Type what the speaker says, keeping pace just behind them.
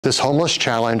This homeless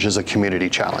challenge is a community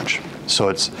challenge. So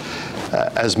it's,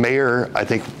 as mayor, I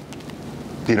think,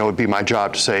 it would be my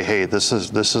job to say, hey, this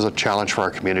is a challenge for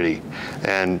our community.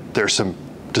 And there's some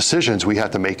decisions we have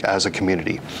to make as a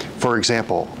community. For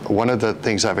example, one of the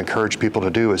things I've encouraged people to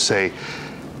do is say,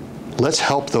 let's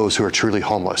help those who are truly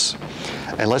homeless.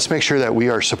 And let's make sure that we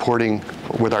are supporting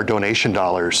with our donation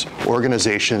dollars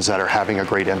organizations that are having a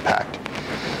great impact.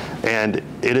 And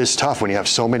it is tough when you have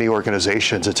so many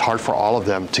organizations. It's hard for all of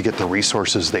them to get the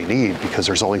resources they need because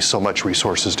there's only so much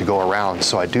resources to go around.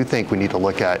 So I do think we need to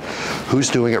look at who's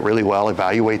doing it really well,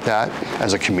 evaluate that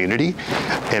as a community,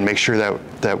 and make sure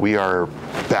that we are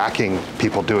backing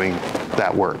people doing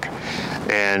that work.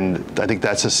 And I think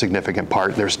that's a significant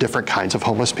part. There's different kinds of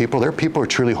homeless people. There are people who are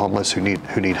truly homeless who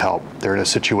need help. They're in a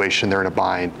situation, they're in a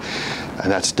bind,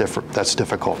 and that's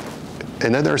difficult.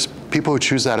 And then there's people who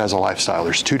choose that as a lifestyle.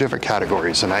 There's two different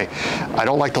categories, and I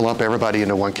don't like to lump everybody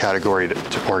into one category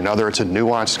or another. It's a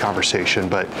nuanced conversation,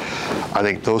 but I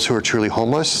think those who are truly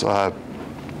homeless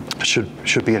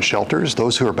should be in shelters.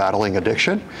 Those who are battling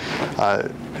addiction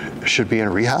should be in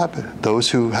rehab.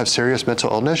 Those who have serious mental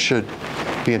illness should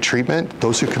be in treatment.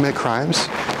 Those who commit crimes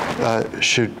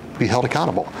should be held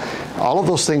accountable. All of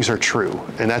those things are true,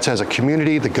 and that's as a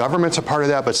community. The government's a part of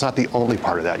that, but it's not the only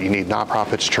part of that. You need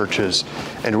nonprofits, churches,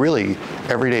 and really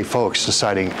everyday folks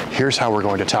deciding, here's how we're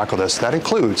going to tackle this. That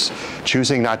includes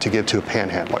choosing not to give to a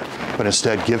panhandler, but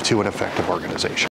instead give to an effective organization.